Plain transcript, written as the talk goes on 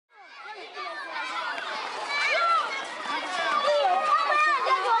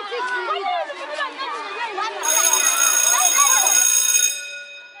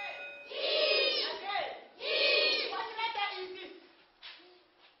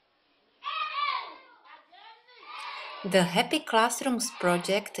The Happy Classrooms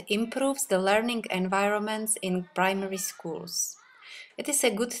project improves the learning environments in primary schools. It is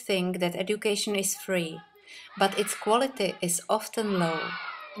a good thing that education is free, but its quality is often low.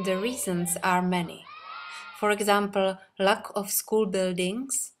 The reasons are many. For example, lack of school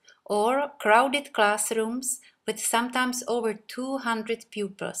buildings or crowded classrooms with sometimes over 200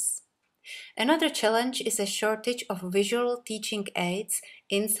 pupils. Another challenge is a shortage of visual teaching aids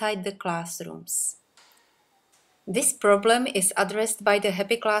inside the classrooms. This problem is addressed by the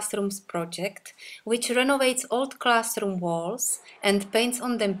Happy Classrooms project, which renovates old classroom walls and paints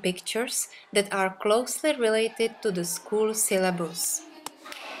on them pictures that are closely related to the school syllabus.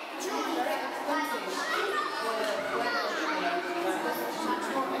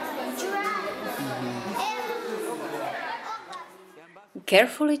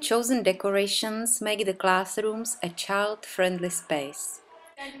 Carefully chosen decorations make the classrooms a child-friendly space.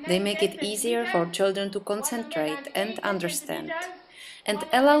 They make it easier for children to concentrate and understand, and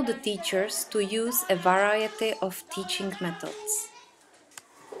allow the teachers to use a variety of teaching methods.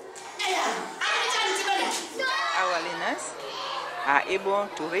 Our learners are able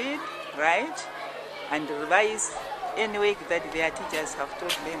to read, write, and revise any work that their teachers have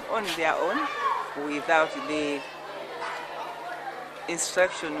taught them on their own without the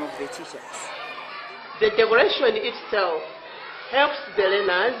instruction of the teachers. The decoration itself helps the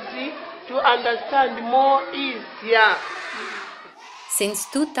learners to understand more easier. Since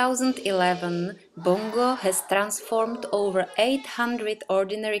 2011, boNGO has transformed over 800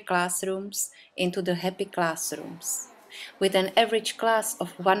 ordinary classrooms into the Happy Classrooms. With an average class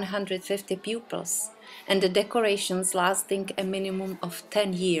of 150 pupils and the decorations lasting a minimum of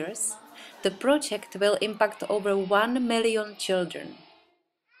 10 years, the project will impact over 1 million children.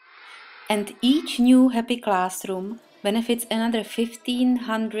 And each new Happy Classroom benefits another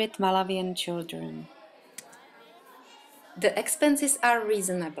 1,500 Malawian children. The expenses are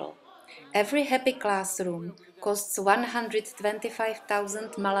reasonable. Every Happy Classroom costs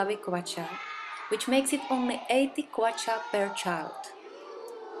 125,000 Malawi kwacha, which makes it only 80 kwacha per child.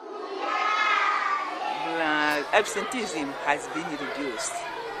 Absenteeism has been reduced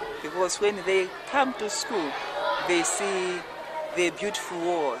because when they come to school, they see the beautiful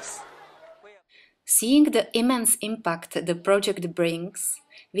walls. Seeing the immense impact the project brings,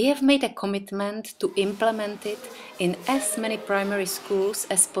 we have made a commitment to implement it in as many primary schools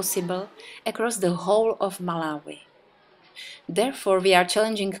as possible across the whole of Malawi. Therefore, we are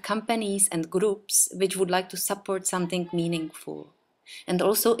challenging companies and groups which would like to support something meaningful, and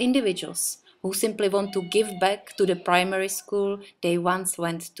also individuals who simply want to give back to the primary school they once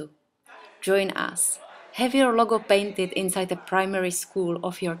went to. Join us. Have your logo painted inside a primary school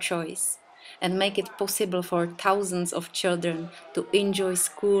of your choice, and make it possible for thousands of children to enjoy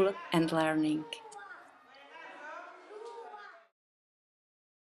school and learning.